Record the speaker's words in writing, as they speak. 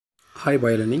ሃይ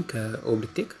ባይለኒንግ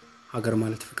ከኦብሊክ ሀገር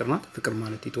ማለት ፍቅር ናት ፍቅር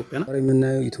ማለት ኢትዮጵያ ናት።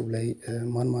 የምናየው ዩቱብ ላይ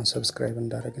ማን ሰብስክራይብ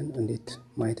እንዳደረገን እንዴት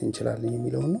ማየት እንችላለን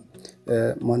የሚለው ነው።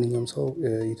 ማንኛውም ሰው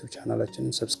ዩቱብ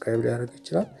ቻናላችንን ሰብስክራይብ ሊያደርግ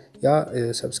ይችላል። ያ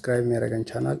ሰብስክራይብ የሚያደርገን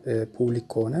ቻናል ፑብሊክ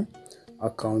ከሆነ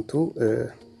አካውንቱ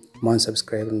ማን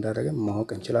ሰብስክራይብ እንዳደረገን ማወቅ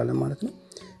እንችላለን ማለት ነው።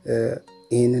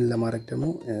 ይሄንን ለማድረግ ደግሞ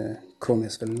ክሮም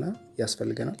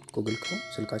ያስፈልገናል ጉግል ክሮም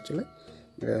ስልካችን ላይ።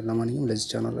 ለማንኛውም ለዚህ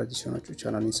ቻናል አዲስ ሆናችሁ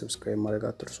ቻናሌን ሰብስክራይብ ማድረግ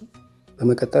አትርሱ።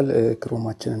 በመቀጠል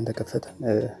ክሮማችን እንደከፈተን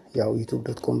ያው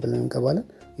youtube.com ብለን እንገባለን።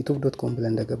 youtube.com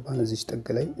ብለን እንደገባን እዚህ ጥግ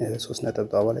ላይ 3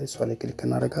 ነጥብ ላይ እሷ ላይ ክሊክ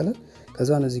እናደርጋለን።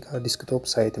 ከዛን እዚህ ጋር ዲስክቶፕ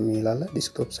ሳይት የሚላል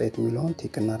ዲስክቶፕ ሳይት የሚለውን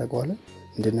ቲክ እናደርጋለን።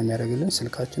 እንደነም ያደርግልን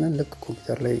ስልካችንን ልክ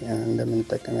ኮምፒውተር ላይ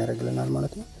እንደምንጠቀም ያደርግልናል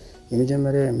ማለት ነው።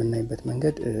 የመጀመሪያ የምናይበት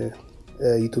መንገድ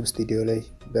ዩቱብ ስቱዲዮ ላይ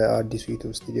በአዲሱ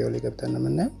ዩቱብ ስቱዲዮ ላይ ገብተን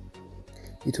እናያለን።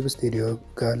 ዩቱብ ስቱዲዮ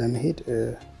ጋር ለመሄድ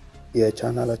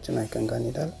የቻናላችን አይከን ጋር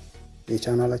እንሄዳለን።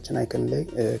 የቻናላችን አይከን ላይ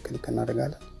ክሊክ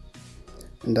እናደርጋለን።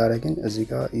 እንዳደረግን እዚህ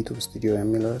ጋር ዩቱብ ስቱዲዮ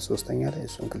የሚለው ሶስተኛ ላይ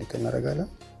እሱን ክሊክ እናደርጋለን።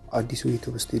 አዲሱ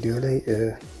ዩቱብ ስቱዲዮ ላይ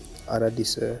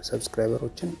አዳዲስ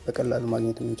ሰብስክራይበሮችን በቀላሉ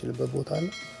ማግኘት የምንችልበት ቦታ አለ።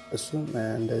 እሱም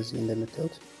እንደዚህ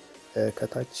እንደምታዩት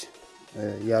ከታች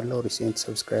ያለው ሪሴንት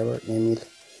ሰብስክራይበር የሚል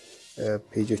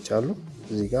ፔጆች አሉ።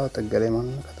 እዚህ ጋር ጥግ ላይ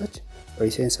ማለት ነው ከታች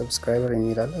ሪሴንት ሰብስክራይበር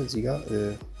የሚል አለ። እዚህ ጋር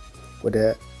ወደ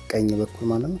ቀኝ በኩል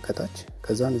ማለት ነው ከታች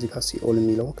ከዛን እዚህ ጋር ሲኦል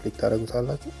የሚለውን ክሊክ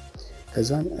ታደርጉታላችሁ።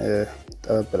 ከዛን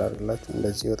ጠበብ አድርጋችሁ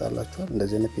እንደዚህ ይወጣላችኋል።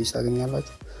 እንደዚህ አይነት ፔጅ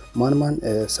ታገኛላችሁ። ማን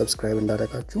ሰብስክራይብ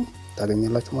እንዳደረጋችሁ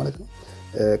ታገኛላችሁ ማለት ነው።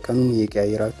 ቀኑን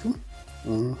እየቀያየራችሁ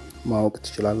ማወቅ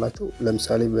ትችላላችሁ።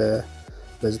 ለምሳሌ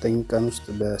በ9 ቀን ውስጥ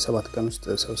በ7 ቀን ውስጥ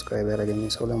ሰብስክራይብ ያደረገኝ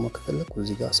ሰው ለማወቅ ከፈለኩ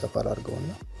እዚህ ጋር ሰፋር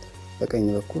አድርገውና በቀኝ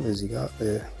በኩል እዚህ ጋር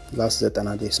ላስ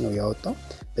 90 ዴይስ ነው ያወጣው።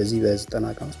 በዚህ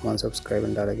በ90 ቀን ውስጥ ማን ሰብስክራይብ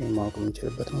እንዳደረገኝ ማወቅ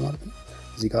የምንችልበት ነው ማለት ነው።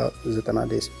 እዚህ ጋር 90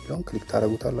 ዴይስ የሚለውን ክሊክ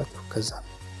ታደርጉታላችሁ። ከዛ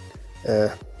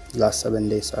ላስ 7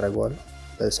 ዴይስ አደርገዋለሁ።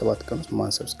 በ7 ቀን ውስጥ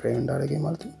ማን ሰብስክራይብ እንዳደረገኝ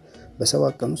ማለት ነው።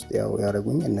 በ7 ቀን ውስጥ ያው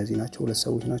ያደረጉኝ እነዚህ ናቸው፣ ሁለት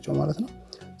ሰዎች ናቸው ማለት ነው።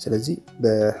 ስለዚህ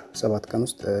በ7 ቀን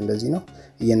ውስጥ እንደዚህ ነው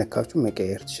እየነካችሁ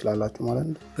መቀየር ትችላላችሁ ማለት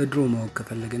ነው። በድሮ ማወቅ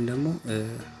ከፈለግን ደግሞ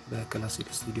በክላሲክ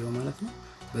ስቱዲዮ ማለት ነው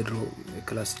በድሮ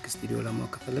ክላሲክ ስቱዲዮ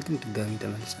ለማወቅ ከፈለግን ድጋሚ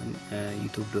ተመልሰን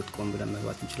youtube.com ብለን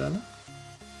መግባት እንችላለን።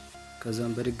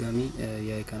 ከዛም በድጋሚ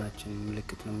የአይካናችን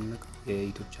ምልክት ነው የምንነካው።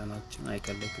 የዩቱብ ቻናላችን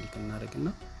አይከን ላይ ክሊክ እናደርግና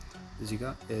እዚህ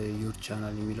ጋር ዩር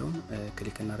ቻናል የሚለውን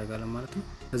ክሊክ እናደርጋለን ማለት ነው።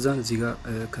 ከዛን እዚህ ጋር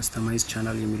ከስተማይዝ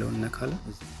ቻናል የሚለውን እንነካለን።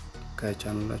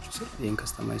 ከቻናላችሁ ስር ይሄን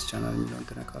ከስተማይዝ ቻናል የሚለውን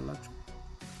ተነካላችሁ።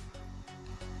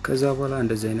 ከዛ በኋላ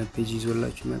እንደዚህ አይነት ፔጅ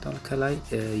ይዞላችሁ ይመጣል። ከላይ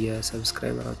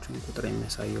የሰብስክራይበራችሁን ቁጥር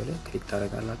የሚያሳየው ላይ ክሊክ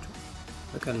ታደርጋላችሁ።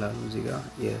 በቀላሉ እዚህ ጋር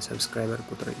የሰብስክራይበር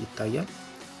ቁጥር ይታያል።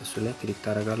 እሱ ላይ ክሊክ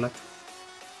ታደርጋላችሁ።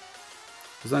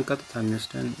 ከዛን ቀጥታ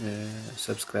የሚወስደን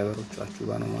ሰብስክራይበሮቻችሁ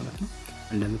ጋር ነው ማለት ነው።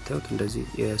 እንደምታዩት እንደዚህ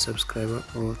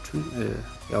የሰብስክራይበሮቹን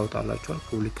ያወጣላችኋል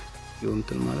ፑብሊክ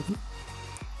የሆኑትን ማለት ነው።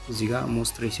 እዚህ ጋር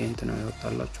ሞስት ሪሴንት ነው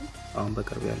ያወጣላችሁ አሁን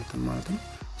በቅርብ ያሉትን ማለት ነው።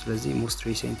 ስለዚህ ሞስት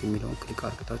ሪሴንት የሚለውን ክሊክ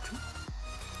አድርጋችሁ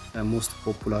ሞስት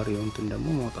ፖፑላር የሆኑትን ደግሞ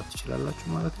ማውጣት ትችላላችሁ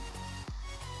ማለት ነው።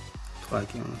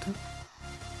 ታዋቂ የሆኑትን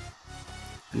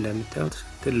እንደምታዩት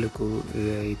ትልቁ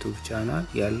የዩቱብ ቻናል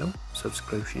ያለው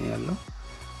ሰብስክሪፕሽን ያለው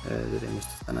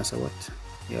 997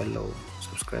 ያለው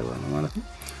ሰብስክራይበር ነው ማለት ነው።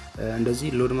 እንደዚህ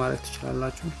ሎድ ማድረግ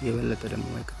ትችላላችሁ። የበለጠ ደግሞ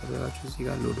ማይከፈላችሁ እዚህ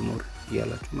ጋር ሎድ ሞር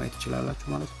ያላችሁ ማየት ትችላላችሁ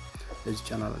ማለት ነው። ለዚህ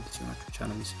ቻናል አዲስ ናችሁ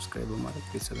ቻናሌን ሰብስክራይብ በማድረግ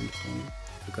ቤተሰብ እንድትሆኑ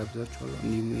ተጋብዛችኋለሁ።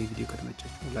 እንዲሁም ይሄ ቪዲዮ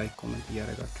ከተመቻችሁ ላይክ ኮሜንት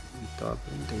እያደረጋችሁ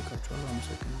እንድትተባበሩኝ ጠይቃችኋለሁ።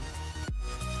 አመሰግናለሁ።